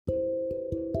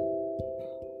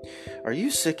Are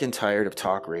you sick and tired of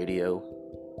talk radio?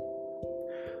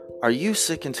 Are you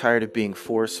sick and tired of being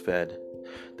force-fed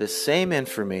the same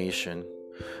information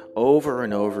over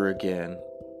and over again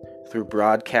through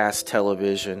broadcast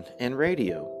television and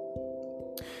radio?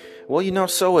 Well,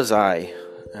 so was I.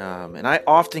 And I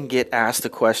often get asked the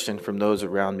question from those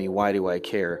around me, why do I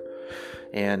care?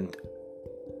 And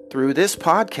through this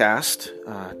podcast,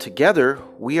 together,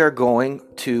 we are going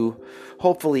to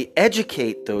hopefully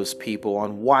educate those people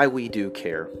on why we do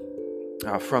care.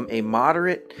 From a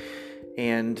moderate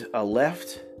and a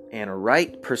left and a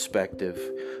right perspective.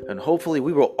 And hopefully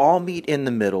we will all meet in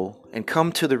the middle and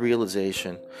come to the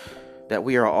realization that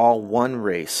we are all one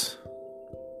race,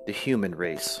 the human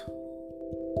race.